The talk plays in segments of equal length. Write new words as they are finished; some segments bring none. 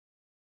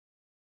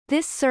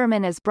This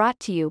sermon is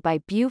brought to you by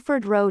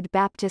Buford Road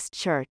Baptist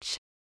Church.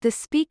 The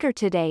speaker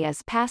today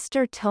is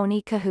Pastor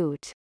Tony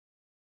Kohout.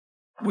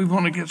 We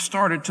want to get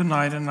started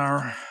tonight in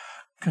our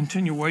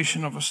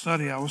continuation of a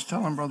study. I was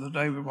telling Brother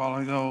David a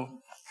while ago,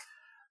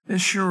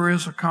 this sure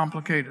is a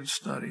complicated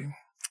study.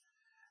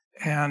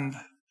 And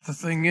the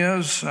thing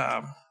is,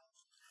 I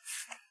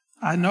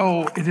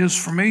know it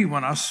is for me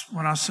when I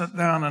sit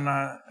down and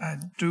I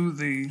do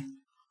the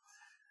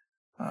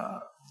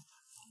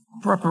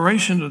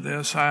preparation to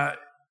this.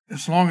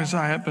 As long as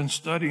I have been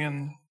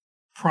studying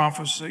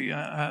prophecy,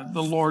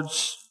 the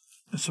Lord's,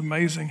 it's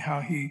amazing how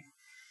He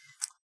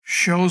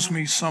shows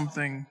me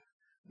something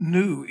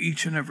new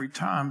each and every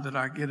time that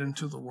I get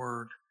into the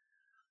Word.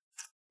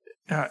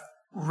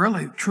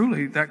 Really,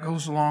 truly, that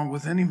goes along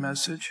with any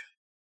message,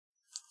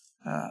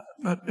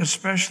 but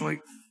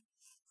especially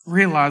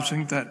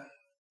realizing that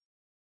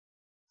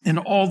in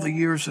all the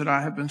years that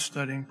I have been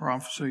studying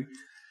prophecy,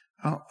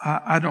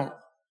 I don't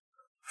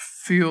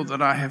feel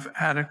that I have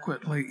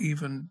adequately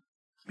even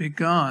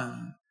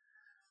begun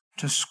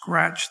to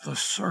scratch the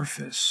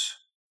surface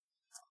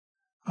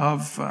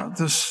of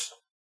this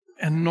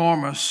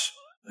enormous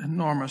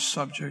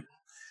subject.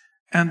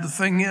 And the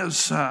thing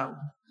is,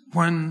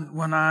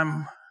 when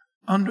I'm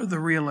under the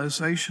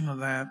realization of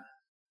that,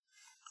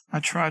 I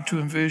try to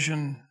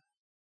envision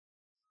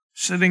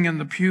sitting in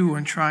the pew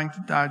and trying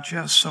to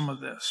digest some of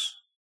this,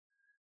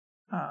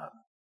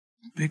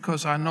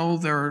 because I know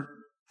there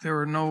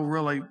are no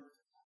really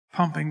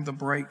pumping the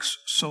brakes,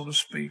 so to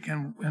speak,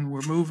 and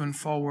we're moving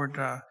forward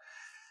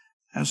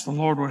as the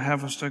Lord would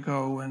have us to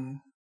go. And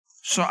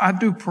so I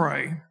do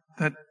pray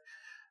that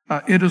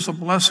it is a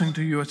blessing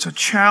to you. It's a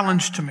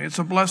challenge to me. It's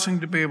a blessing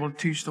to be able to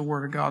teach the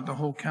Word of God, the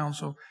whole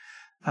counsel.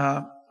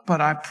 But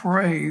I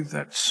pray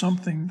that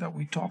something that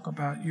we talk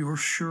about, you are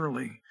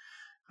surely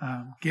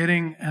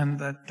getting, and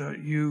that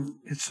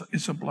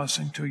it's a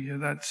blessing to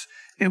you.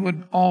 It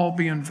would all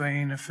be in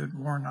vain if it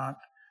were not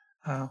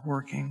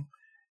working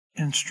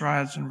in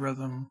strides and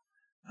rhythm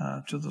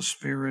to the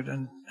Spirit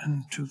and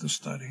to the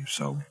study.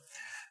 So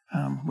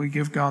we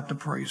give God the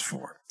praise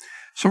for it.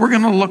 So we're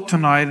going to look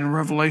tonight in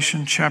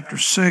Revelation chapter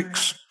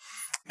 6,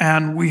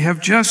 and we have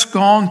just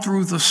gone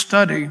through the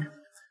study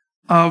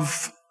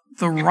of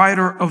the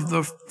rider of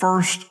the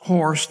first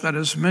horse that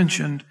is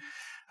mentioned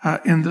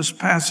in this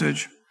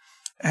passage,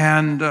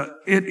 and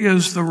it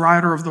is the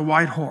rider of the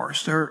white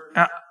horse.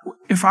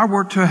 If I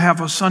were to have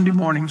a Sunday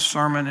morning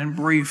sermon in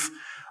brief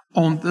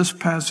on this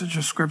passage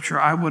of Scripture,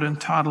 I would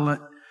entitle it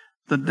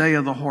The Day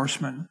of the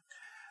Horseman.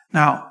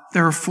 Now,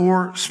 there are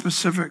 4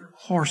 specific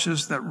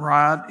horses that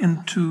ride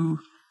into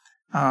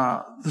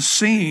the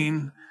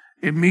scene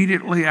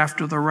immediately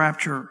after the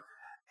rapture.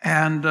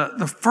 And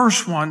the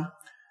first one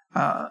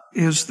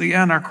is the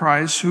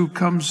Antichrist, who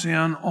comes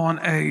in on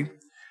a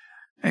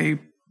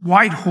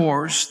white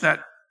horse that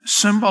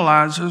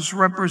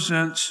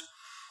represents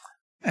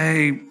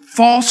a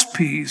false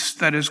peace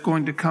that is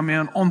going to come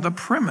in on the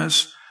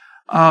premise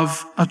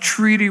of a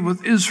treaty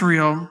with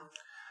Israel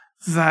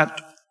that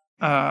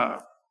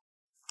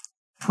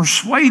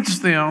persuades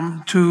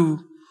them to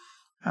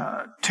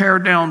tear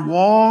down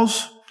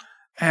walls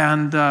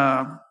and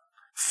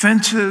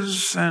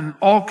fences and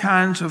all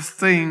kinds of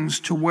things,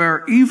 to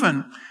where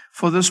even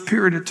for this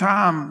period of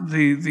time,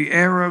 the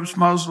Arabs,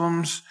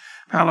 Muslims,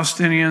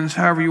 Palestinians,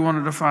 however you want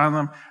to define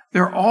them,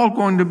 they're all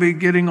going to be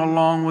getting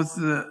along with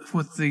the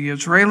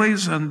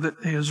Israelis, and the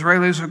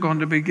Israelis are going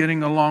to be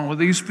getting along with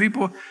these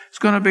people. It's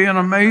going to be an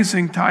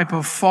amazing type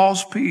of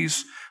false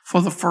peace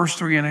for the first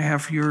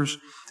 3.5 years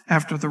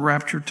after the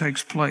rapture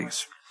takes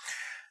place.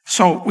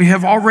 So we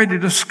have already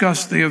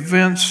discussed the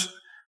events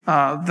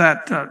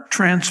that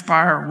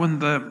transpire when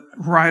the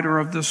rider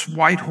of this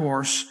white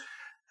horse,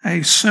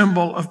 a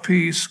symbol of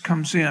peace,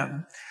 comes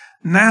in.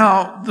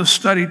 Now the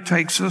study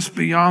takes us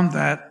beyond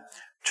that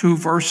to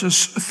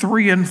verses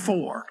 3 and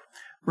 4.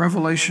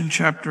 Revelation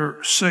chapter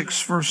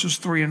 6, verses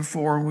 3 and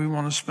 4, and we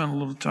want to spend a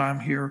little time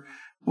here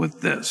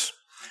with this.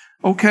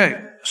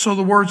 Okay, so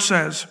the word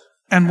says,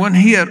 "And when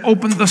he had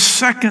opened the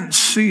second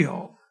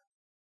seal,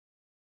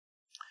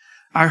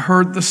 I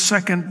heard the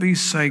second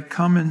beast say,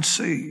 'Come and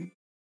see.'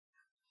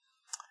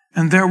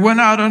 And there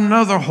went out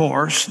another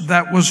horse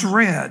that was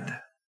red,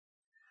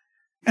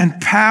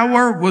 and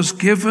power was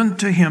given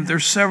to him."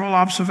 There's several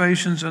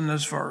observations in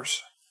this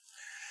verse.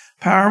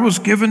 Power was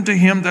given to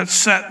him that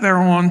sat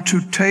thereon to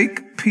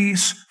take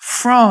peace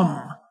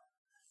from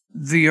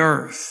the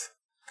earth,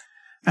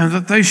 and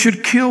that they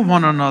should kill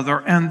one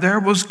another, and there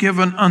was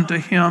given unto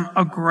him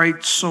a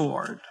great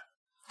sword.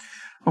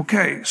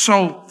 Okay,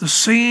 so the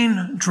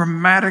scene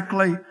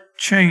dramatically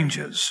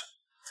changes.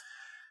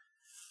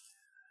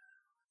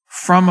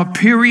 From a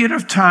period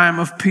of time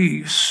of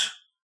peace,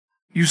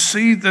 you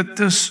see that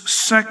this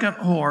second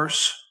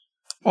horse,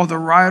 or the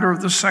rider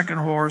of the second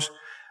horse,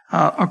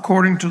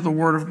 according to the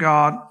Word of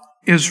God,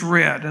 is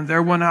red. And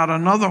there went out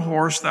another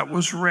horse that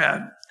was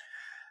red.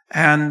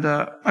 And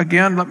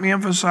again, let me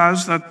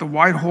emphasize that the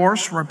white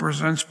horse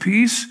represents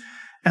peace,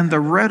 and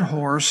the red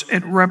horse,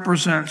 it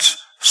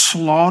represents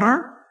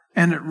slaughter,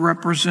 and it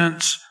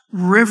represents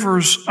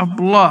rivers of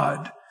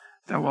blood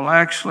that will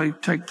actually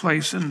take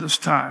place in this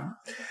time.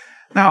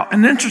 Now,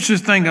 an interesting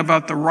thing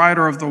about the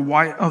rider of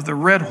the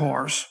red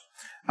horse,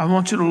 I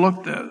want you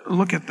to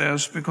look at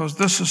this because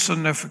this is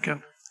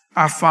significant.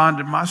 I find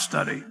in my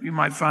study, you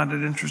might find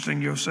it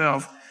interesting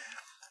yourself.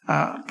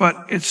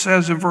 But it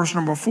says in verse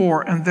number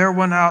 4, and there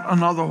went out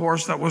another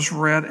horse that was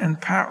red,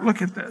 and power,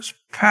 look at this,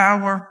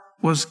 power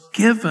was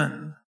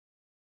given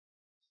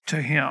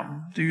to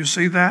him. Do you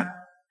see that?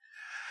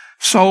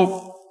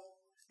 So,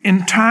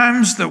 in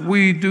times that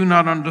we do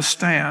not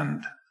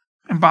understand,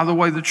 and by the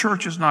way, the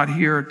church is not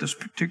here at this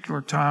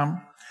particular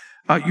time,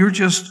 you're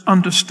just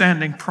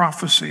understanding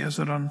prophecy as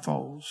it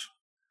unfolds.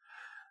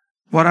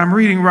 What I'm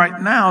reading right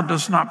now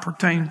does not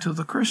pertain to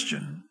the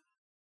Christian.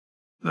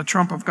 The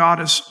trump of God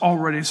is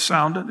already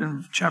sounded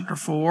in chapter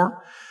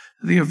 4.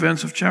 The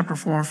events of chapter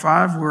 4 and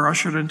 5, we're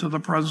ushered into the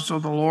presence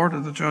of the Lord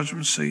at the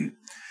judgment seat.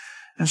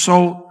 And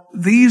so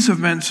these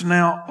events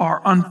now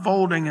are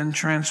unfolding and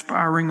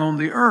transpiring on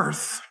the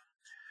earth.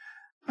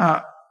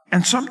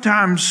 And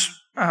sometimes,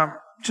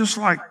 just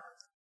like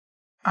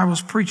I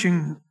was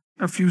preaching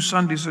a few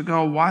Sundays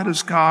ago, why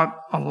does God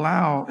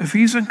allow, if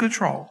he's in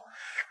control,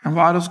 and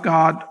why does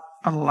God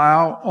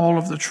allow all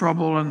of the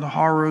trouble and the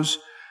horrors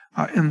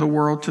in the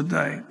world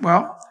today?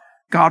 Well,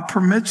 God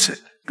permits it.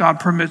 God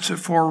permits it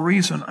for a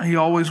reason. He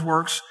always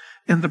works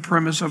in the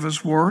premise of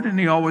his word, and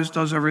he always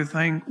does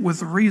everything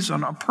with a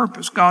reason, a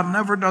purpose. God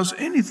never does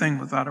anything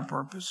without a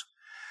purpose.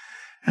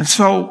 And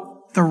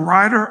so the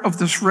rider of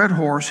this red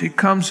horse, he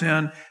comes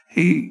in,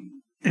 he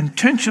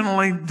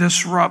intentionally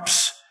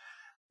disrupts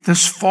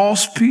this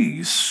false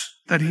peace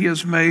that he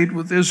has made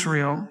with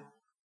Israel.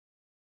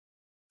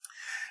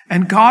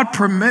 And God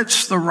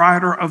permits the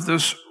rider of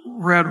this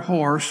red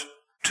horse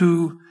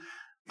to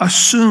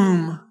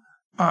assume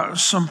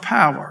some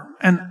power.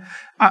 And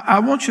I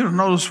want you to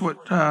notice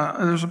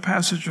there's a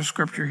passage of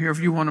scripture here, if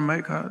you want to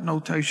make a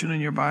notation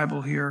in your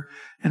Bible here,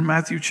 in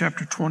Matthew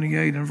chapter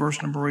 28 and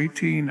verse number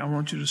 18, I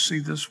want you to see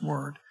this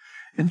word.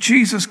 And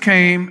Jesus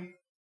came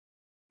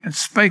and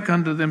spake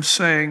unto them,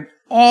 saying,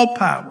 all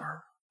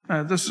power.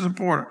 This is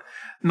important.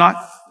 Not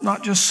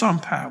just some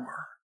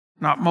power,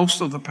 not most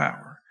of the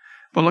power.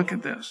 But look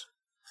at this.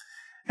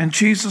 And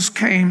Jesus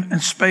came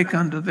and spake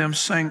unto them,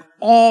 saying,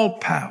 all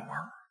power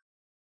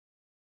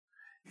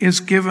is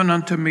given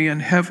unto me in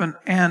heaven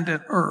and in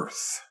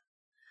earth.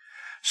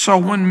 So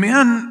when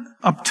men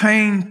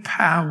obtain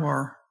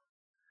power,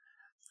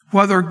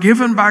 whether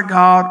given by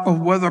God or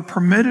whether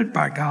permitted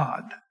by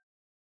God,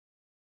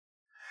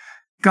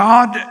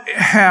 God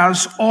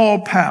has all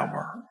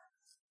power,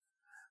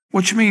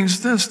 which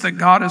means this, that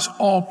God is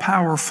all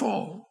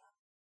powerful.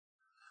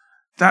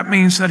 That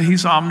means that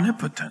he's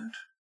omnipotent.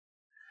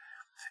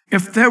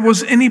 If there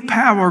was any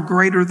power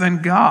greater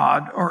than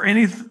God or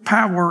any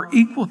power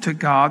equal to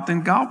God,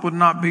 then God would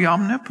not be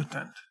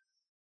omnipotent.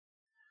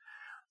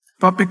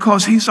 But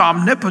because he's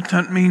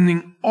omnipotent,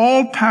 meaning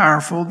all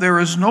powerful, there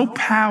is no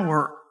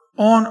power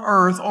on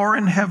earth or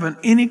in heaven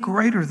any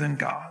greater than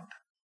God.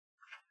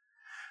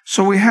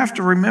 So we have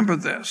to remember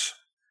this.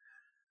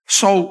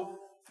 So,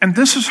 and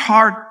this is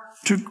hard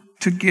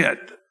to get,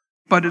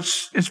 but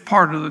it's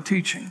part of the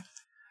teaching.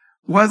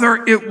 Whether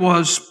it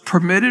was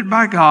permitted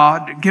by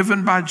God,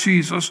 given by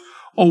Jesus,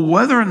 or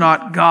whether or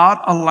not God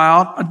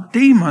allowed a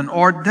demon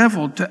or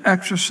devil to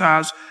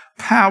exercise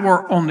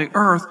power on the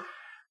earth,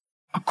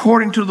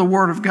 according to the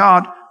Word of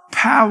God,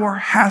 power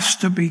has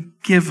to be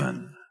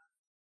given.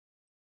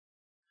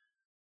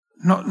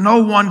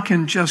 No one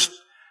can just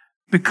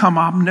become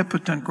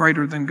omnipotent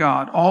greater than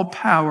God. All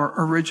power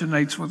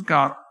originates with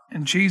God.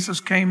 And Jesus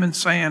came and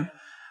saying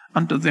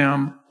unto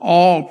them,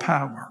 all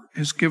power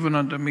is given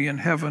unto me in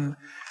heaven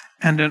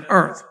and in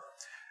earth.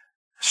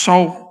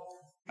 So,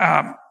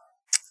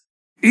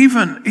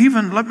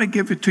 even let me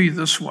give it to you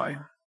this way.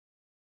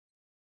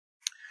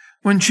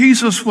 When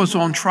Jesus was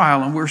on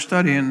trial, and we're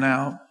studying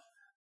now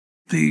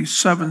the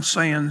 7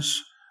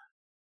 sayings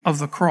of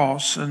the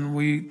cross, and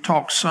we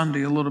talked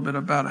Sunday a little bit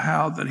about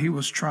how that he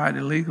was tried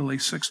illegally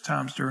 6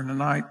 times during the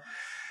night.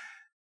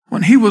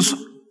 When he was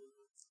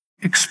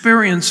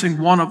experiencing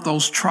one of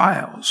those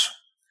trials,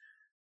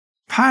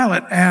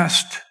 Pilate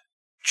asked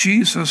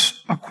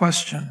Jesus a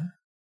question.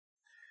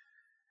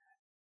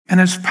 And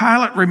as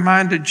Pilate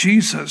reminded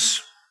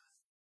Jesus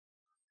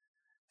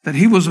that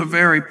he was a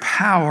very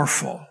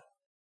powerful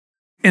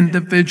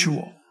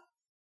individual,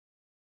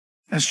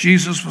 as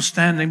Jesus was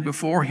standing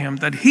before him,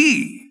 that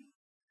he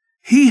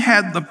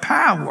had the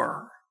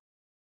power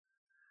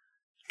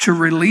to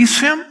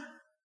release him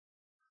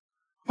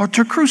or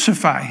to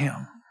crucify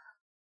him.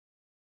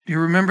 Do you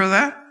remember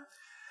that?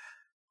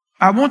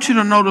 I want you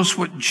to notice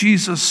what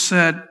Jesus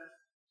said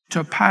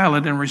to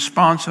Pilate in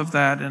response of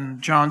that in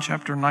John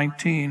chapter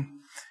 19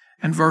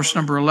 and verse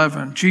number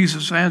 11.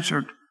 Jesus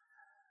answered,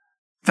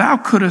 thou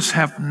couldst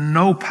have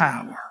no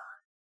power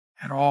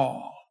at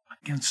all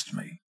against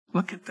me.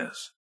 Look at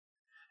this.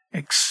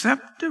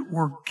 Except it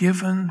were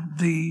given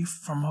thee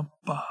from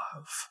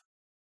above.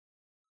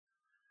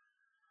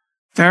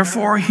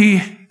 Therefore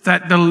he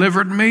that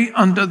delivered me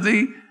unto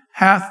thee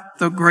hath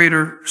the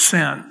greater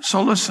sin.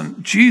 So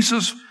listen,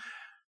 Jesus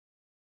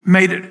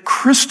made it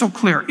crystal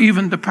clear,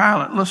 even to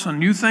Pilate.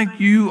 Listen, you think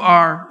you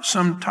are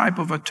some type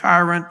of a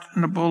tyrant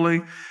and a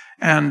bully,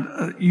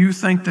 and you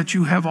think that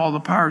you have all the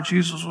power.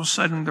 Jesus was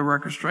setting the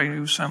record straight. He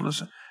was saying,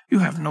 listen, you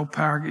have no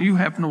power. You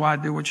have no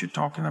idea what you're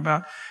talking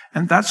about.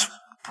 And that's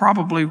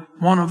probably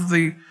one of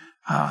the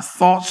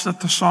thoughts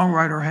that the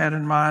songwriter had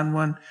in mind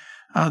when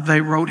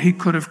they wrote, he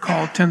could have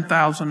called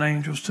 10,000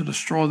 angels to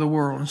destroy the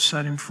world and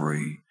set him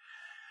free.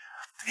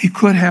 He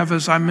could have,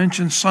 as I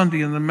mentioned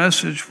Sunday in the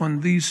message,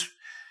 when these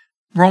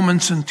Roman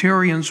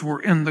centurions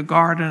were in the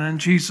garden and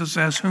Jesus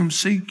asked, whom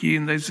seek ye?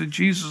 And they said,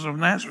 Jesus of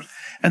Nazareth.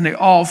 And they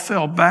all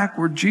fell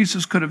backward.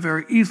 Jesus could have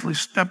very easily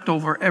stepped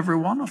over every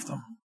one of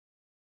them.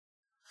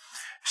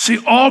 See,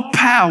 all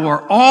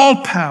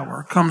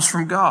power comes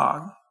from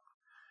God,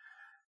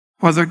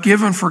 whether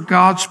given for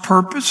God's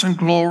purpose and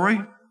glory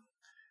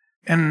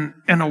in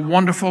a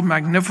wonderful,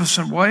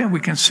 magnificent way. And we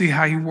can see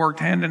how he worked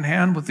hand in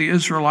hand with the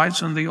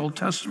Israelites in the Old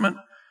Testament.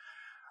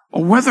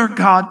 Or whether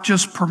God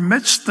just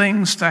permits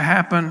things to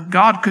happen.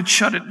 God could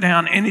shut it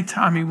down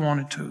anytime he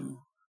wanted to.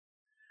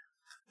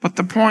 But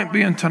the point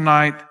being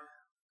tonight,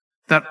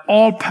 that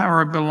all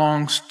power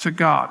belongs to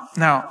God.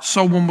 Now,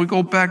 so when we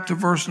go back to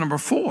verse number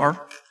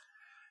 4,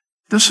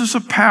 this is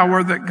a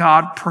power that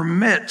God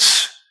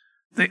permits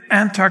the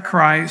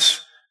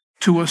Antichrist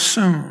to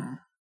assume.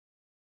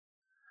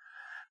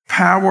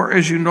 Power,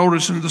 as you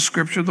notice in the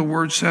scripture, the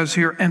word says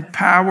here, and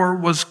power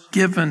was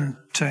given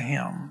to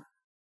him.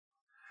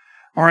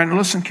 All right, and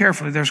listen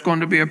carefully. There's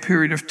going to be a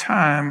period of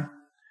time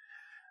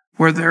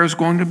where there's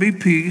going to be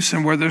peace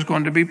and where there's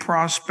going to be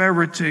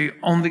prosperity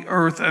on the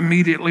earth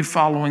immediately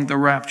following the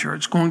rapture.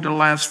 It's going to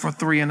last for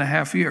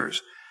 3.5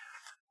 years.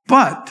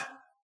 But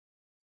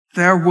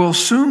there will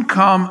soon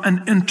come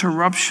an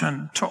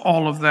interruption to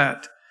all of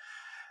that.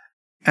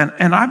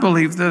 And I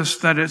believe this,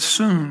 that it's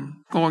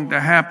soon going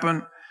to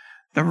happen.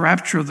 The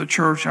rapture of the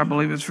church, I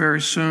believe it's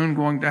very soon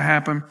going to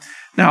happen.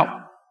 Now,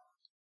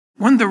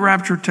 when the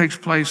rapture takes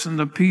place and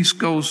the peace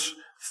goes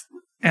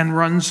and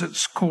runs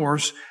its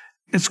course,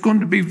 it's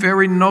going to be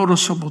very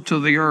noticeable to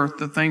the earth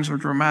that things are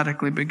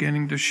dramatically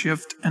beginning to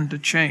shift and to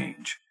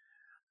change.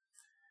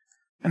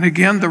 And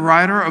again, the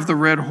rider of the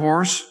red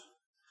horse,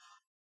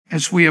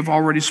 as we have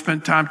already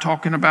spent time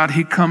talking about,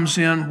 he comes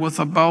in with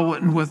a bow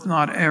and with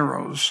not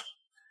arrows.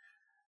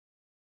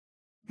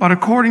 But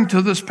according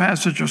to this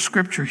passage of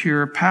scripture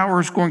here,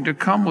 power is going to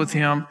come with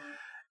him,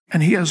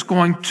 and he is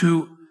going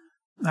to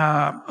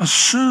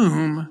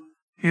assume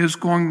he is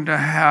going to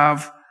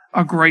have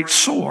a great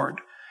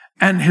sword.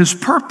 And his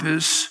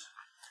purpose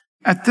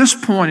at this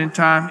point in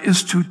time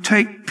is to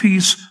take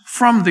peace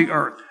from the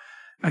earth.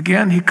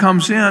 Again, he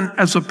comes in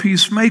as a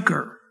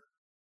peacemaker.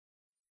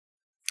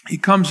 He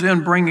comes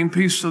in bringing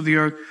peace to the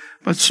earth,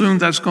 but soon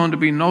that's going to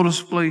be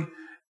noticeably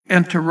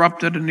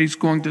interrupted, and he's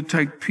going to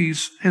take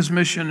peace. His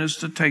mission is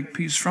to take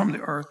peace from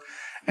the earth.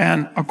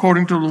 And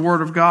according to the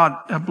word of God,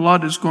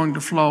 blood is going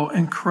to flow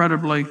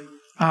incredibly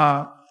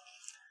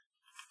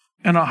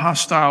in a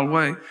hostile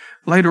way.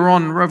 Later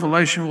on in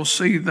Revelation, we'll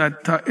see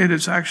that it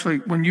is actually,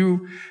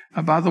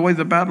 by the way,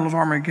 the Battle of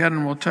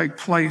Armageddon will take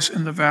place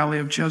in the valley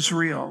of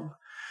Jezreel.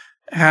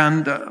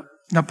 And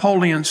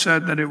Napoleon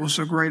said that it was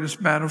the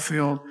greatest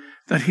battlefield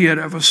that he had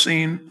ever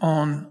seen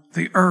on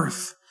the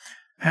earth.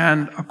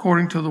 And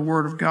according to the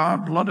word of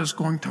God, blood is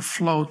going to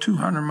flow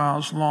 200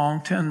 miles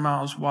long, 10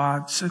 miles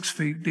wide, 6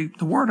 feet deep.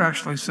 The word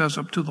actually says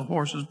up to the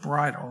horse's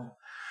bridle.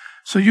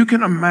 So you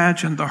can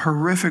imagine the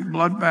horrific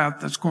bloodbath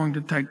that's going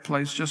to take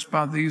place just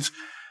by these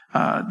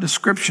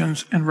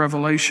descriptions in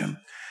Revelation.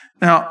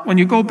 Now, when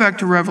you go back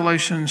to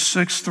Revelation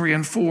 6, 3,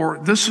 and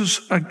 4, this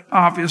is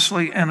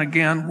obviously, and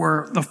again,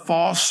 where the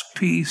false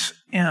peace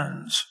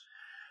ends.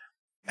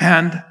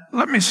 And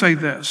let me say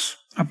this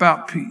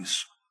about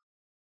peace.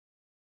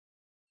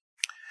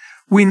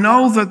 We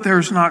know that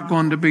there's not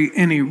going to be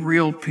any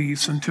real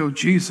peace until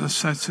Jesus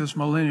sets his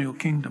millennial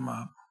kingdom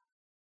up.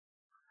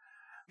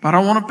 But I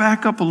want to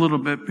back up a little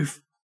bit,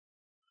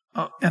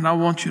 and I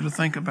want you to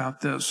think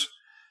about this.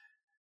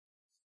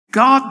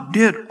 God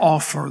did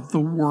offer the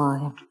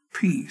world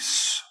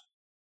peace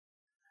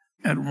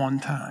at one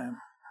time.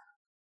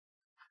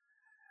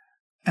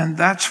 And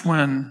that's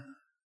when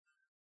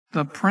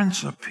the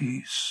Prince of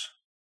Peace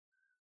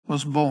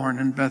was born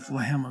in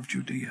Bethlehem of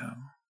Judea.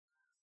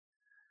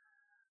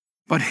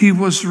 But he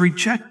was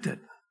rejected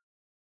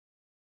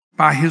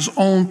by his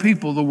own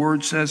people. The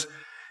word says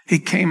he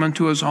came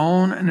unto his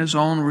own, and his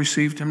own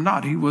received him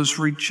not. He was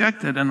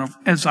rejected, and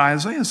as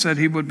Isaiah said,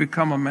 he would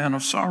become a man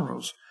of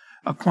sorrows,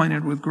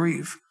 acquainted with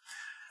grief.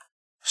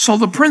 So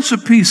the Prince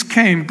of Peace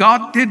came.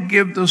 God did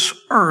give this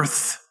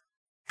earth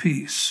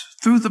peace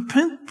through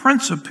the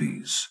Prince of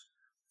Peace.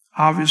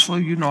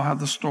 Obviously, you know how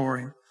the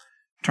story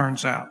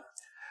turns out.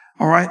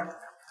 All right.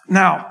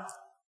 Now,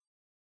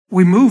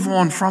 we move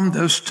on from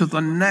this to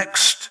the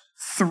next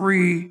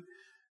 3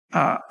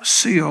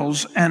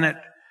 seals, and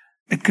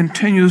it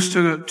continues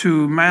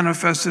to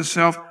manifest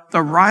itself.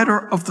 The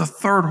rider of the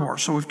third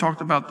horse. So we've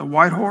talked about the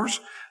white horse,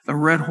 the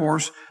red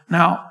horse.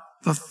 Now,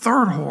 the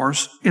third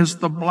horse is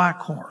the black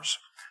horse.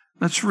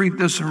 Let's read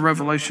this in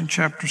Revelation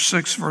chapter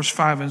 6, verse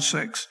 5 and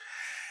 6.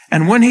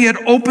 And when he had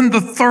opened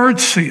the third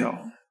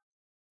seal,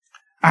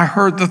 I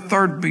heard the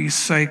third beast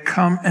say,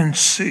 "Come and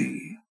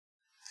see."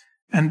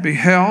 And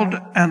beheld,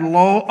 and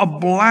lo, a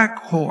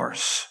black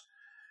horse.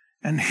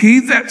 And he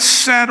that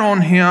sat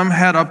on him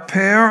had a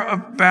pair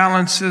of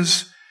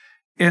balances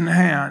in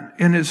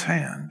his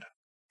hand.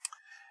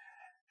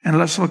 And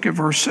let's look at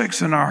verse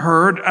 6. And I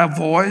heard a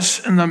voice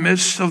in the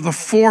midst of the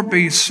four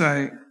beasts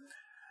say,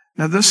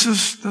 now this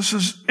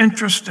is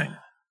interesting.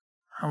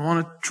 I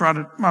want to try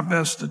my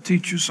best to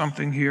teach you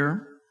something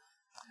here,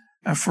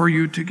 for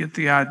you to get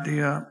the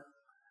idea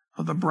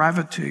of the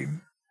gravity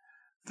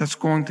that's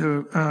going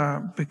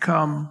to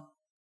become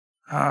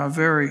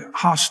very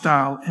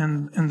hostile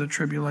in the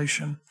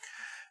tribulation.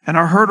 And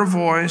I heard a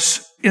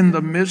voice in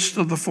the midst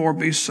of the four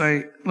beasts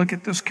say, look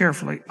at this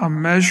carefully, a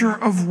measure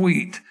of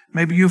wheat.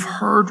 Maybe you've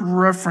heard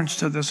reference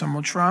to this, and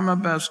we'll try my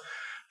best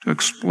to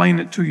explain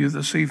it to you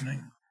this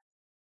evening.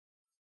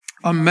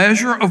 A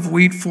measure of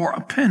wheat for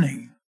a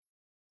penny,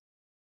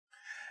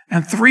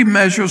 and 3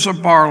 measures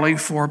of barley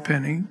for a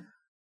penny.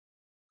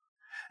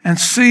 And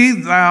see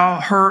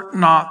thou hurt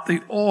not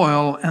the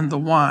oil and the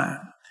wine.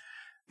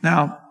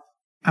 Now,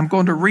 I'm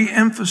going to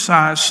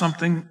re-emphasize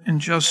something in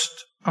just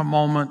a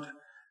moment,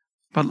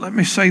 but let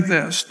me say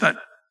this, that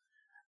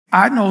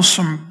I know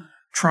some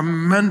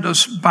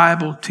tremendous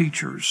Bible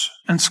teachers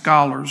and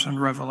scholars in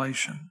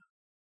Revelation.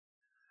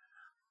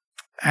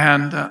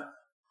 And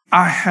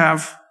I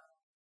have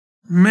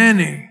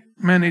many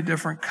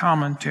different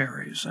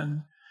commentaries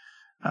and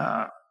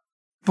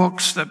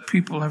books that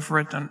people have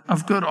written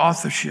of good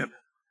authorship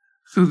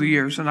through the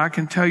years. And I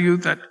can tell you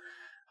that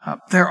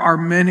there are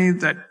many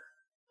that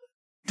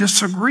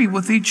disagree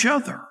with each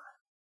other.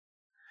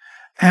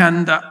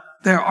 And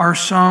there are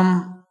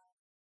some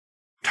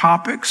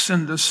topics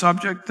in the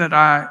subject that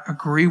I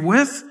agree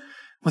with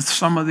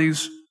some of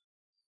these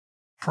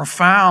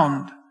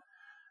profound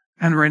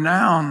and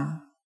renowned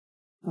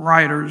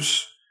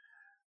writers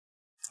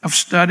of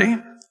study,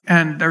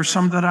 and there's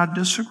some that I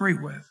disagree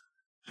with.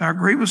 So I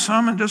agree with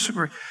some and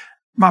disagree.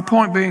 My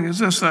point being is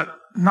this, that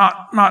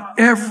not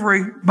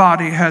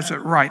everybody has it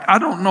right. I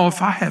don't know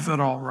if I have it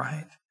all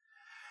right.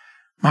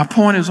 My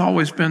point has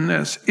always been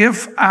this.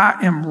 If I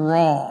am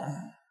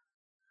wrong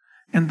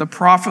in the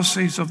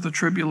prophecies of the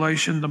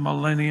tribulation, the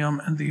millennium,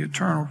 and the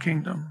eternal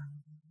kingdom,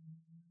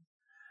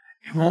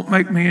 it won't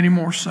make me any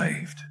more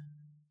saved.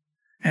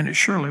 And it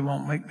surely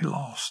won't make me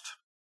lost.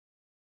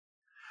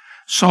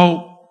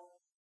 So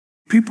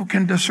people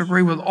can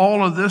disagree with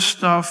all of this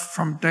stuff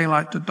from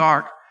daylight to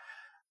dark.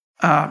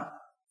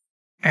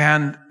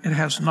 And it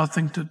has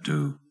nothing to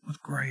do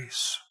with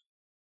grace,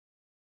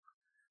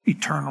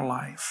 eternal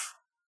life.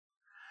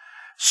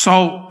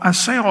 So I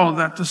say all of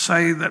that to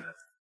say that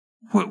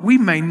we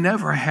may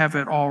never have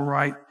it all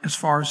right as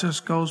far as this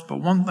goes,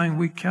 but one thing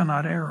we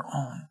cannot err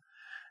on,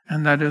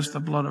 and that is the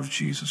blood of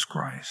Jesus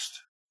Christ.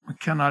 We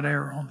cannot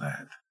err on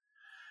that.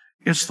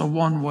 It's the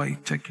one-way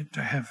ticket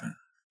to heaven.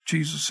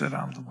 Jesus said,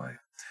 I'm the way.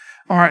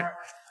 All right,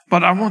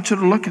 but I want you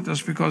to look at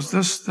this because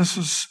this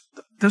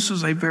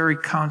is a very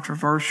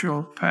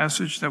controversial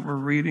passage that we're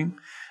reading,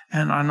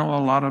 and I know a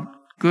lot of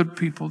good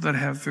people that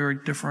have very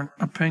different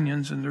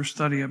opinions in their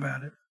study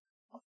about it.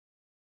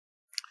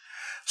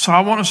 So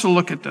I want us to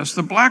look at this.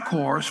 The black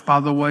horse,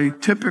 by the way,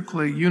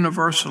 typically,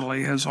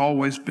 universally, has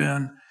always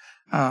been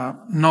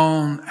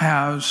known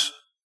as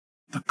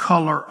the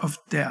color of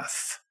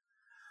death.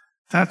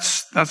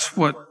 That's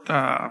what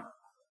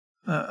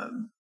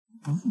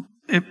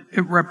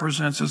it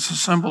represents. It's a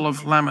symbol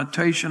of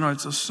lamentation, or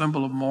it's a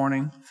symbol of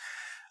mourning.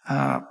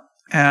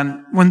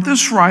 And when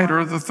this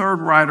writer, the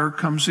third writer,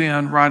 comes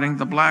in riding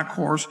the black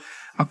horse,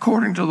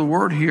 according to the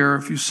word here,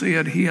 if you see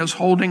it, he is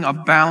holding a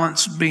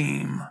balance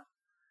beam.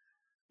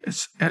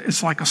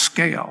 It's like a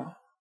scale.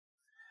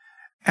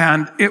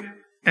 And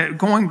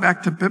going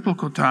back to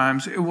biblical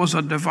times, it was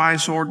a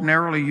device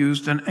ordinarily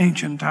used in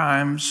ancient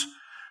times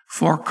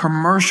for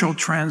commercial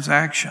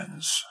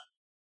transactions.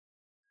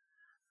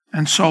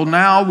 And so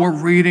now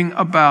we're reading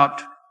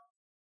about,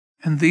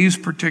 in these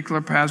particular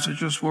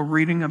passages, we're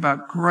reading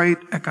about great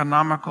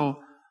economical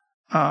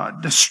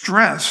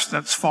distress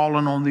that's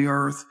fallen on the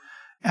earth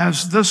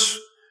as this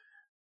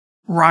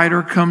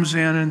writer comes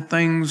in and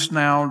things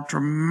now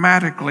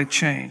dramatically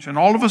change. And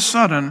all of a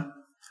sudden,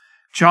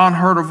 John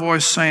heard a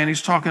voice saying,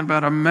 he's talking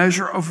about a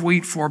measure of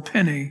wheat for a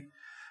penny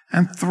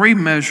and 3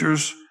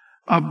 measures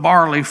of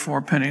barley for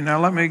a penny. Now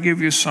let me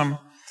give you some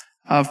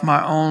of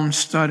my own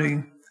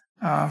study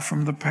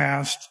from the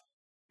past.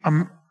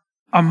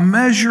 A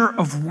measure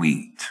of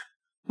wheat,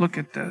 look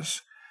at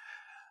this,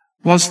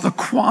 was the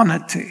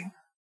quantity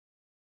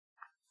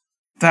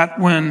that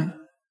when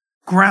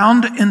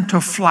ground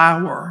into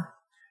flour,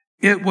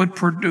 it would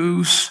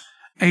produce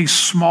a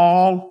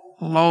small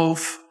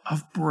loaf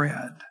of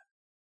bread.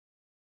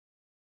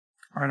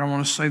 All right, I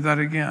want to say that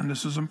again.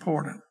 This is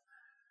important.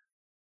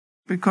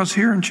 Because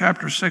here in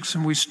chapter 6,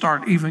 and we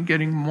start even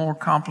getting more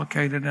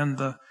complicated in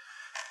the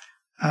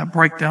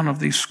breakdown of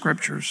these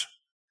scriptures,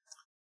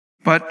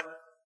 But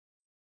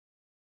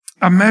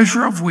a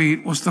measure of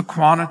wheat was the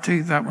quantity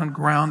that when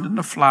ground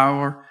into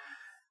flour,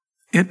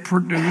 it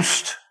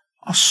produced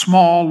a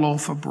small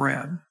loaf of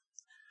bread.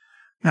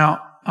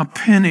 Now, a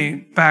penny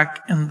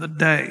back in the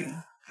day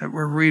that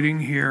we're reading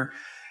here,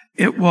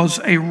 it was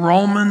a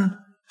Roman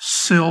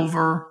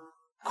silver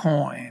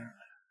coin.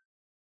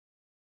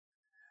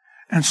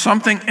 And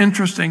something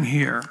interesting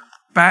here,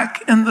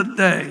 back in the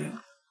day,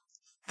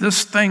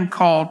 this thing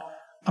called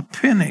a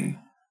penny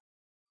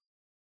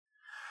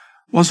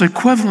was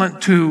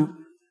equivalent to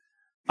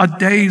a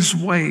day's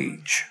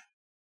wage.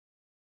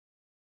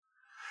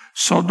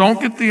 So don't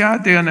get the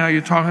idea now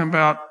you're talking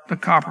about the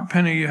copper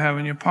penny you have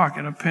in your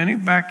pocket. A penny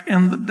back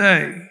in the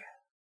day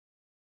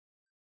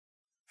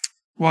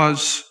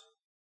was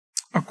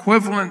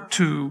equivalent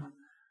to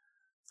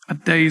a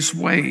day's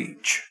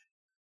wage.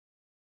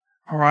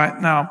 All right.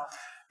 Now,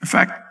 in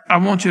fact, I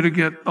want you to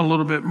get a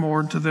little bit more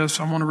into this.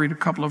 I want to read a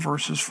couple of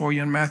verses for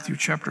you in Matthew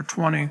chapter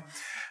 20.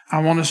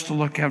 I want us to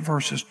look at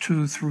verses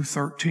 2 through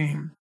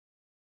 13.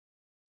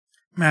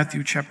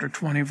 Matthew chapter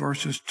 20,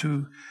 verses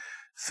 2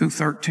 through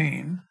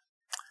 13.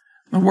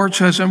 The word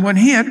says, and when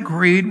he had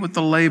agreed with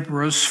the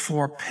laborers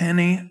for a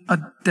penny a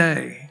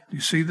day. Do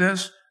you see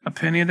this? A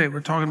penny a day.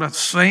 We're talking about the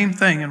same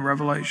thing in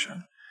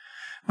Revelation.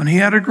 When he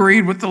had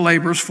agreed with the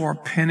laborers for a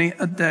penny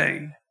a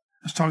day,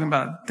 it's talking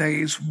about a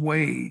day's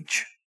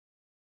wage,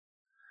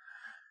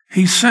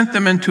 he sent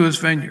them into his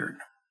vineyard.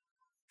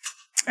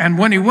 And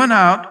when he went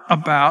out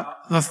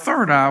about the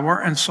third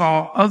hour and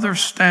saw others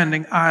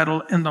standing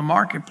idle in the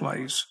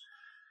marketplace,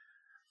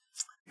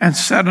 and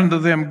said unto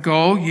them,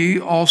 go ye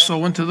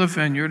also into the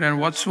vineyard, and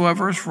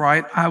whatsoever is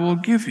right I will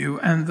give you.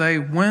 And they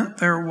went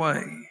their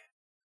way.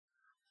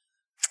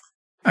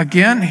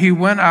 Again he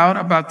went out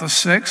about the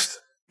 6th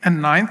and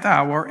 9th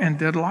hour, and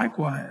did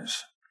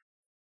likewise.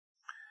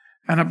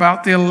 And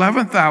about the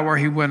 11th hour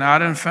he went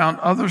out, and found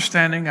others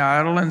standing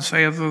idle, and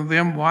saith unto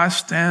them, why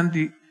stand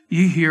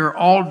ye here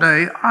all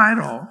day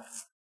idle?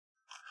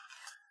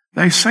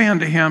 They say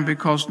unto him,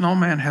 because no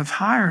man hath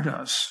hired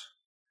us.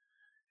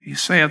 He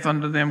saith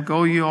unto them,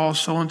 go ye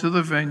also into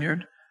the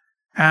vineyard,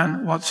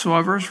 and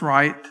whatsoever is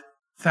right,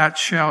 that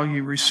shall ye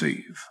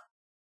receive.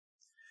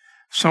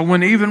 So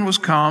when even was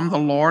come, the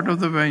Lord of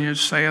the vineyard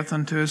saith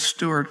unto his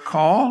steward,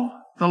 call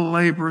the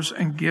laborers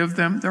and give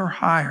them their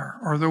hire,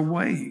 or their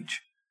wage,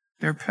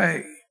 their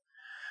pay,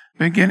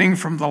 beginning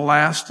from the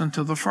last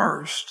unto the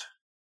first.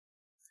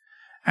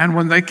 And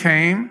when they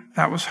came,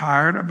 that was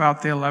hired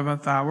about the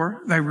 11th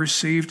hour, they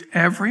received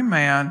every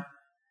man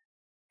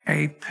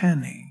a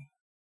penny.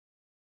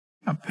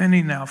 A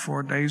penny now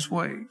for a day's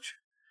wage.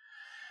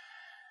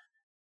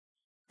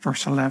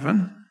 Verse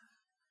 11.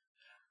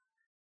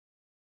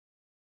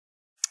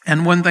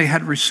 And when they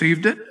had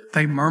received it,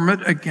 they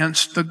murmured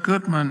against the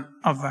goodman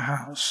of the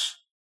house,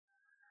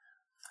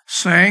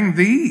 saying,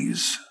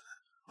 these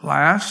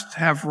last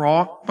have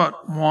wrought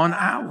but 1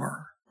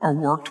 hour, or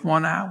worked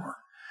 1 hour.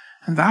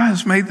 And thou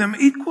hast made them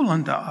equal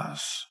unto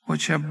us,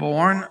 which have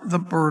borne the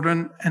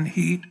burden and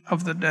heat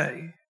of the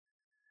day.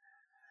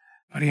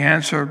 But he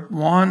answered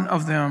one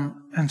of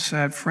them and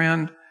said,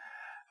 friend,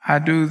 I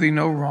do thee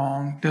no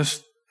wrong.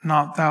 Dost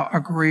not thou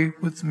agree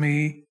with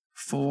me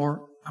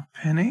for a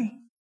penny?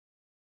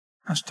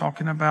 That's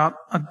talking about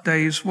a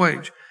day's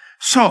wage.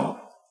 So,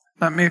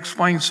 let me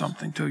explain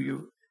something to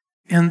you.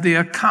 In the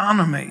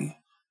economy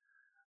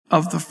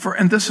of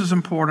and this is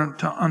important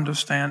to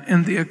understand,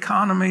 in the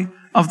economy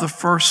of the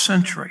first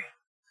century,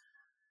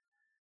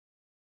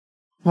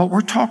 what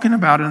we're talking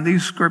about in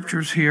these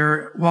scriptures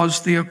here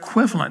was the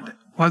equivalent,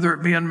 whether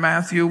it be in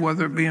Matthew,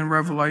 whether it be in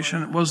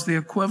Revelation, it was the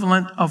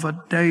equivalent of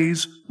a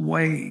day's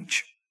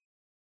wage.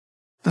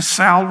 The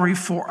salary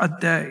for a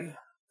day.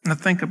 Now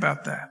think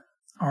about that,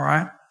 all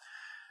right?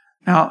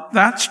 Now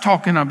that's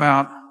talking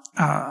about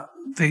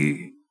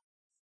the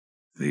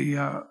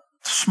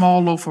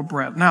small loaf of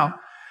bread. Now,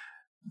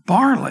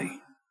 barley,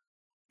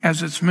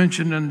 as it's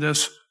mentioned in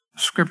this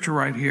scripture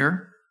right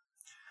here,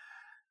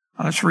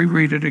 let's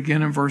reread it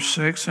again in verse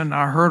 6. And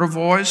I heard a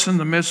voice in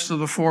the midst of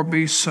the 4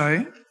 beasts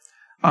say,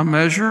 a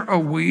measure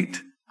of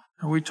wheat,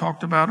 and we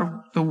talked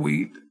about the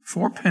wheat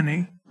for a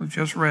penny. We've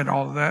just read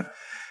all of that.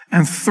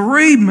 And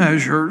 3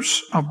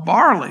 measures of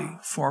barley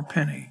for a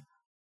penny.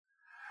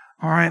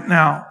 All right,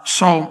 now,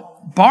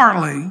 so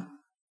barley,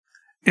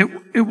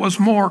 it was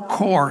more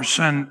coarse,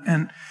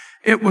 and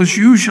it was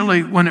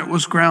usually, when it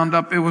was ground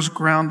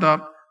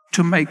up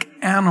to make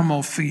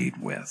animal feed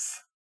with.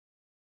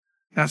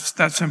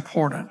 That's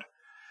important.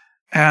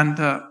 And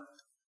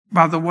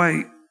by the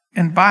way,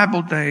 in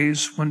Bible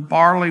days, when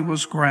barley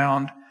was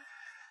ground,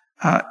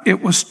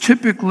 it was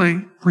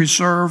typically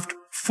reserved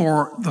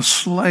for the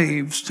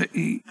slaves to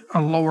eat,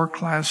 a lower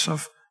class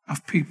of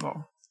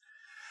people.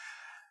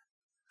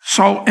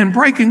 So in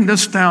breaking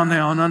this down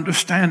now and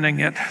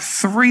understanding it,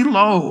 3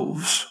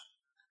 loaves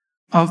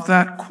of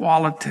that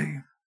quality,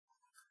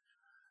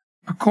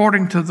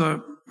 according to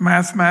the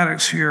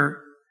mathematics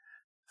here,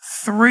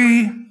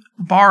 3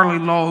 barley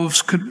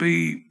loaves could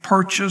be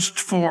purchased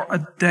for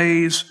a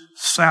day's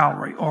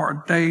salary or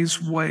a day's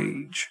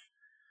wage.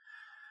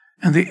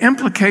 And the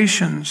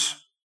implications,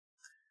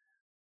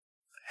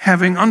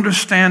 having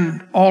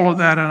understand all of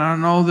that, and I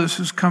know this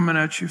is coming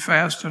at you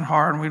fast and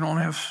hard, and we don't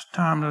have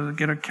time to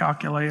get a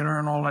calculator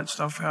and all that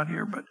stuff out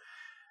here, but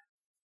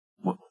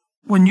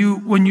when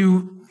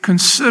you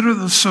consider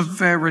the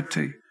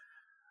severity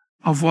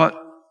of what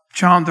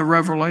John the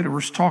Revelator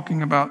was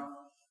talking about,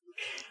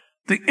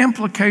 the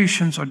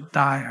implications are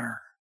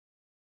dire.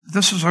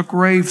 This is a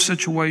grave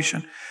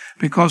situation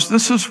because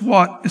this is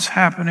what is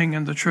happening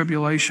in the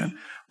tribulation.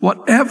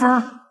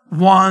 Whatever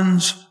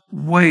one's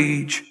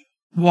wage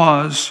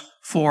was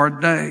for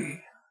a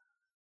day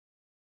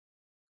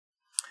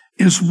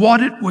is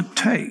what it would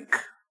take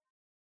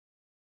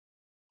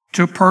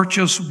to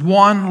purchase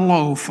one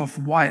loaf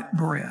of white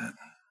bread.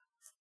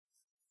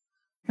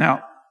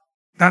 Now,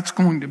 that's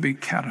going to be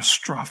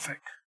catastrophic.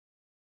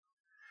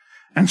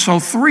 And so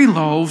 3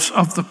 loaves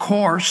of the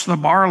coarse, the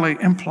barley,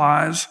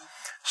 implies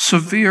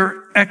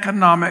severe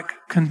economic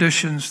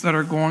conditions that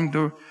are going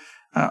to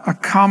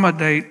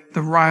accommodate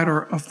the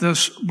rider of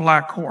this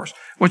black horse,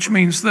 which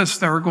means this: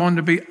 there are going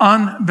to be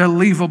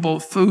unbelievable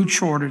food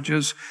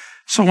shortages.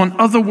 So in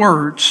other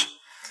words,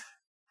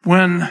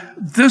 when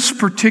this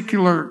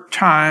particular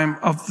time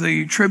of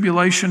the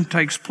tribulation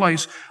takes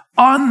place,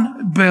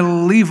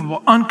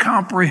 unbelievable,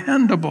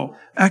 incomprehensible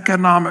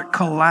economic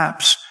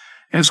collapse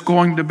is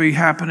going to be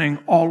happening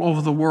all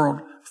over the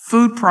world.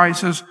 Food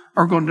prices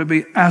are going to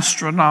be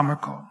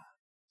astronomical.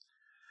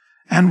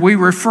 And we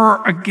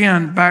refer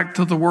again back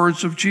to the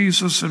words of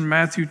Jesus in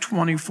Matthew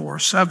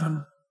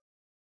 24:7.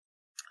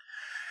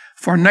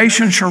 For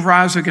nation shall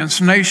rise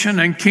against nation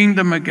and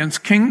kingdom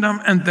against kingdom,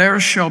 and there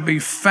shall be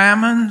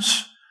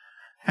famines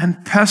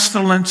and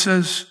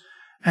pestilences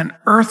and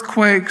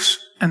earthquakes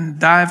and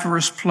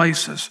diverse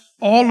places.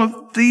 All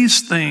of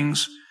these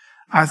things,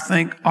 I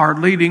think, are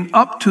leading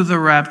up to the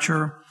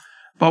rapture.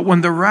 But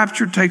when the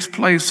rapture takes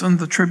place and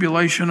the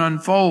tribulation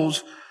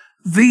unfolds,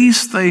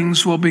 these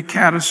things will be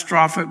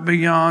catastrophic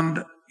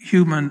beyond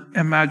human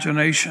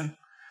imagination.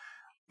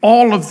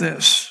 All of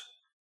this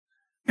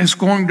is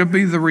going to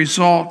be the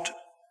result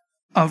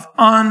of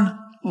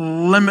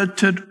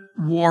unlimited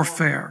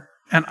warfare.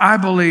 And I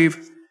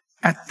believe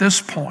at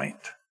this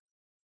point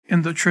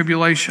in the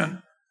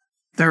tribulation,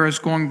 there is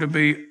going to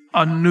be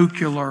a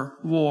nuclear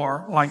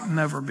war like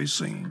never be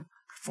seen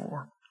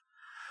before.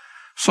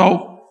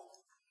 So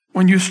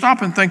when you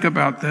stop and think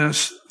about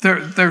this,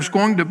 there's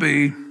going to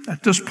be,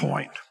 at this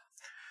point,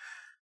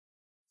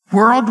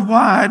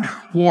 worldwide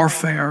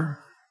warfare.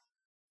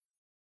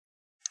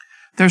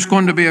 There's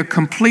going to be a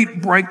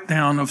complete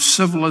breakdown of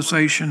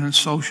civilization and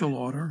social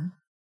order.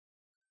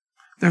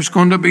 There's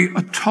going to be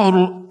a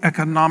total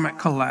economic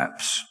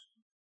collapse.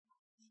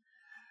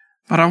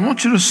 But I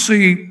want you to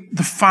see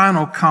the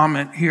final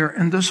comment here,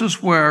 and this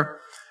is where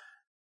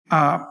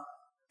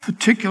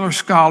particular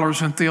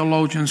scholars and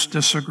theologians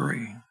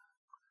disagree.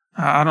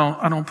 I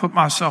don't put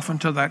myself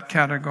into that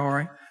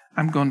category.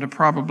 I'm going to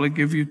probably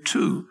give you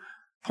 2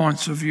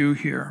 points of view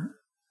here.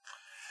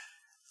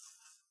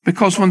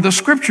 Because when the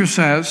scripture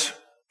says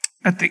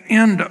at the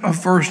end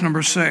of verse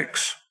number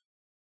 6,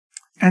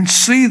 and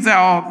see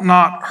thou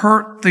not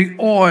hurt the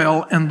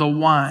oil and the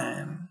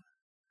wine.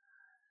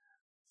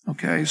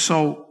 Okay,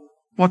 so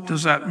what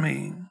does that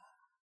mean?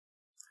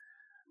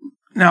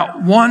 Now,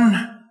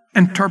 one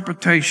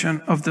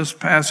interpretation of this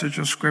passage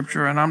of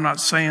Scripture, and I'm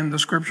not saying the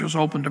Scripture is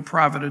open to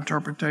private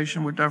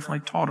interpretation. We're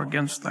definitely taught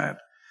against that.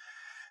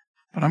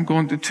 But I'm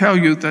going to tell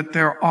you that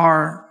there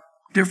are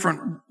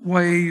different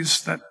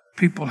ways that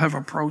people have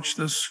approached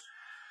this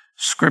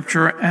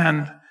Scripture,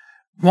 and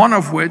one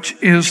of which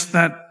is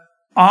that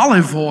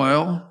olive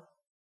oil,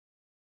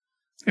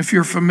 if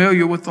you're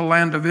familiar with the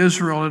land of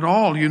Israel at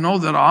all, you know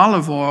that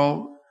olive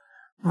oil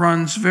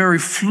runs very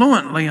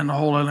fluently in the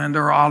Holy Land.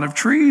 There are olive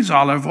trees,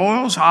 olive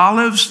oils,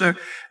 olives,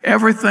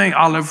 everything,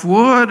 olive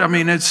wood. I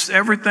mean,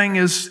 everything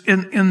is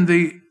in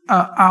the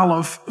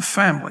olive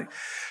family.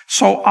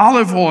 So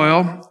olive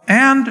oil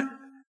and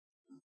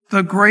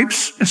the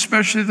grapes,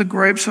 especially the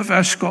grapes of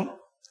Eshcol.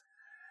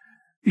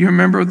 You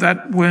remember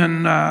that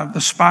when the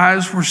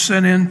spies were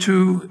sent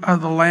into the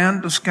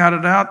land to scout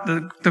it out,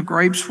 the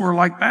grapes were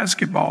like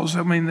basketballs.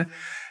 I mean,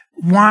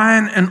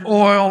 wine and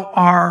oil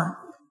are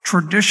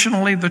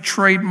traditionally the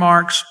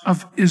trademarks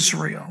of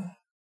Israel,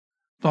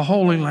 the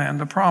Holy Land,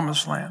 the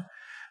Promised Land.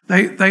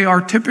 They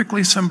are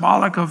typically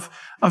symbolic of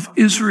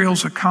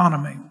Israel's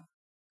economy.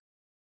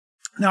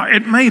 Now,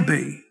 it may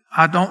be,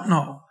 I don't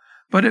know,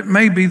 but it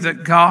may be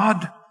that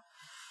God,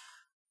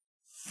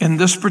 in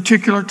this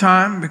particular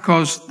time,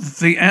 because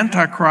the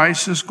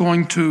Antichrist is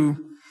going to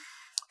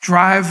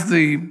drive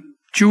the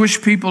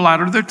Jewish people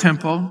out of their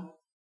temple,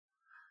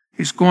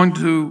 he's going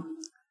to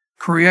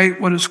create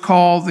what is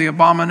called the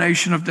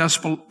abomination of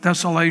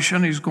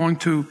desolation. He's going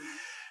to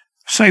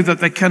say that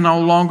they can no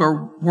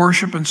longer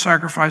worship and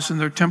sacrifice in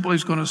their temple.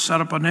 He's going to set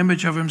up an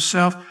image of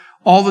himself.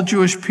 All the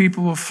Jewish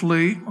people will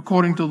flee,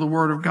 according to the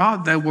word of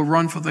God. They will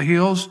run for the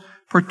hills,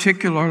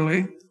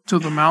 particularly to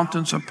the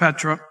mountains of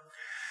Petra.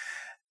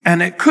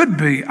 And it could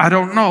be, I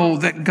don't know,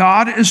 that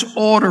God is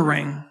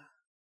ordering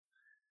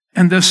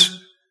in this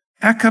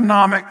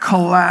economic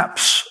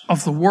collapse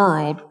of the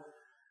world,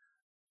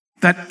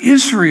 that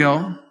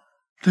Israel,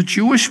 the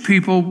Jewish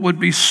people, would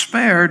be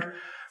spared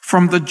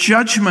from the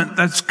judgment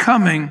that's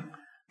coming,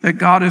 that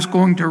God is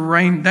going to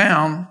rain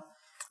down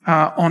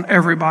on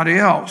everybody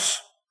else.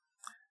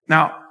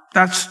 Now,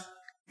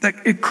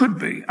 it could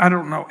be, I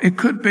don't know. It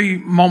could be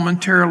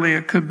momentarily.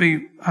 It could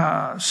be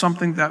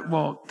something that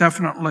will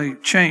definitely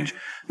change.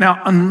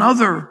 Now,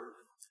 another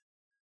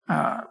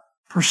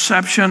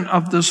perception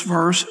of this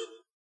verse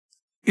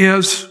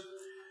is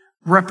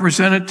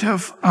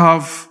representative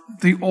of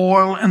the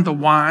oil and the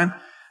wine,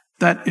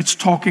 that it's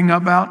talking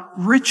about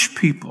rich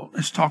people.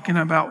 It's talking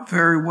about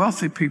very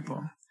wealthy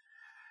people.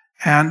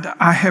 And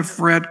I have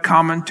read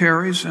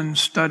commentaries and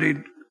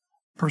studied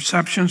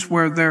perceptions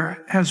where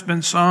there has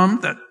been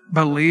some that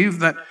believe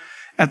that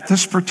at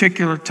this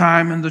particular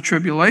time in the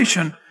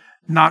tribulation,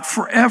 not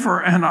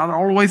forever and not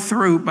all the way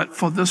through, but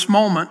for this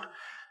moment,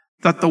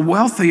 that the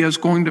wealthy is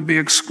going to be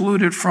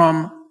excluded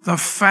from the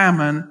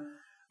famine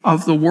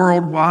of the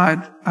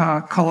worldwide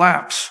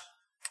collapse.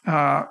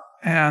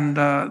 And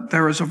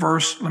there is a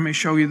verse, let me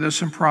show you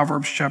this in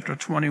Proverbs chapter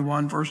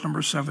 21, verse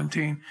number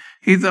 17.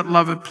 He that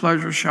loveth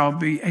pleasure shall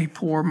be a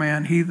poor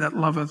man. He that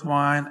loveth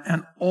wine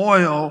and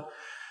oil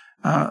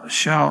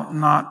shall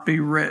not be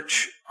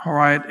rich. All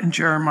right, in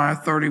Jeremiah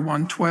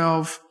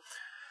 31:12.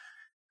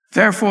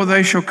 Therefore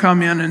they shall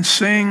come in and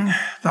sing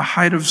the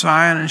height of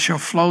Zion, and shall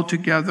flow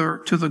together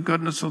to the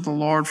goodness of the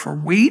Lord for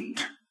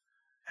wheat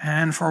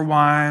and for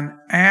wine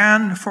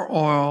and for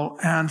oil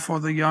and for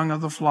the young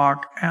of the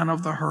flock and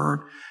of the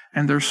herd.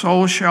 And their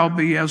soul shall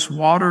be as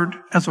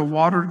a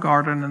watered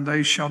garden, and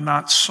they shall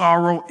not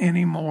sorrow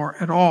any more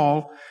at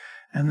all.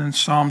 And then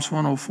Psalms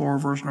 104,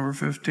 verse number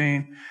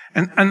 15.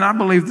 And I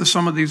believe that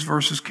some of these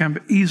verses can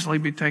easily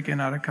be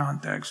taken out of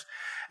context.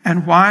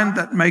 And wine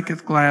that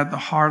maketh glad the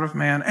heart of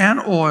man,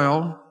 and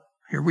oil,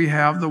 here we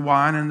have the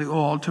wine and the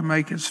oil to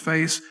make his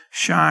face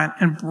shine,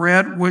 and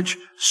bread which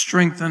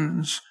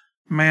strengthens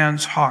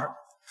man's heart.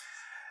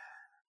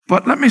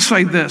 But let me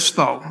say this,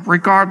 though,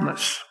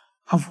 regardless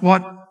of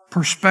what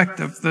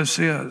perspective this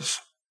is,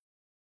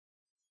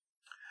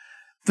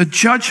 the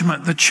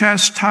judgment, the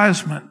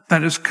chastisement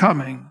that is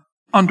coming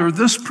under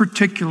this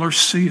particular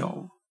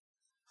seal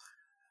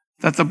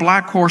that the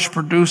black horse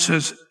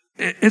produces,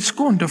 it's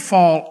going to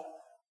fall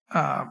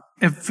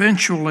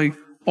eventually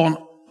on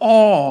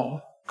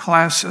all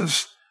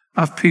classes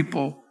of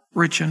people,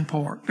 rich and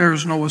poor.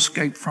 There's no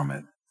escape from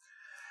it.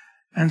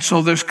 And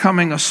so there's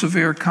coming a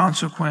severe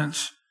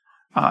consequence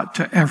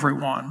to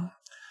everyone.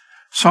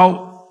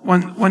 So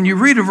when you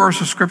read a verse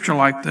of Scripture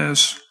like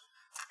this,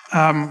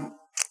 there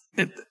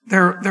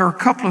are a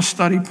couple of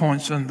study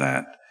points in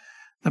that.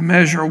 The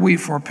measure of wheat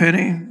for a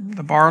penny,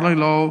 the barley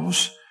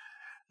loaves,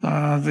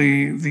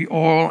 the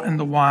oil and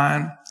the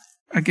wine.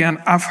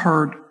 Again, I've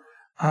heard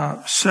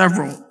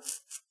several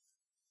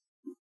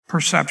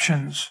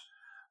perceptions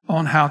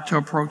on how to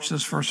approach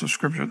this verse of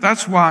Scripture.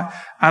 That's why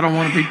I don't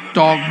want to be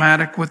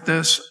dogmatic with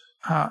this,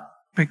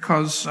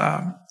 because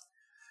I'm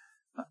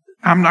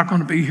not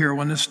going to be here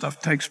when this stuff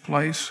takes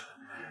place,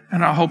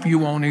 and I hope you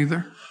won't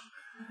either.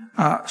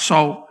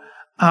 So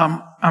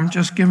I'm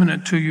just giving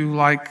it to you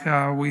like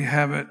we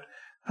have it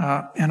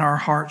in our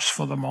hearts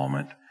for the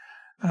moment.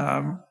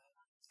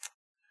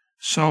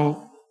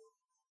 So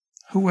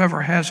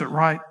whoever has it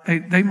right,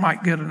 they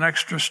might get an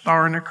extra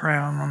star in their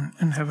crown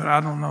in heaven. I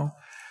don't know.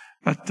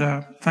 But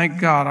thank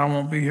God I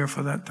won't be here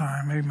for that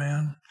time.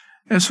 Amen.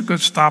 It's a good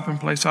stopping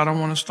place. I don't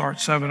want to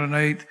start 7 and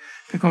 8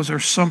 because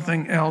there's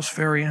something else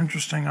very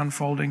interesting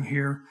unfolding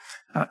here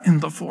in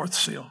the fourth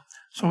seal.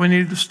 So we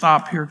need to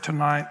stop here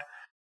tonight.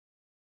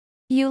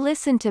 You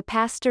listen to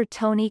Pastor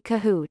Tony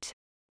Kohout.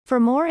 For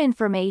more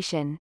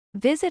information,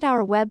 visit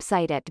our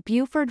website at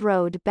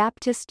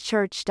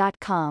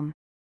BufordRoadBaptistChurch.com.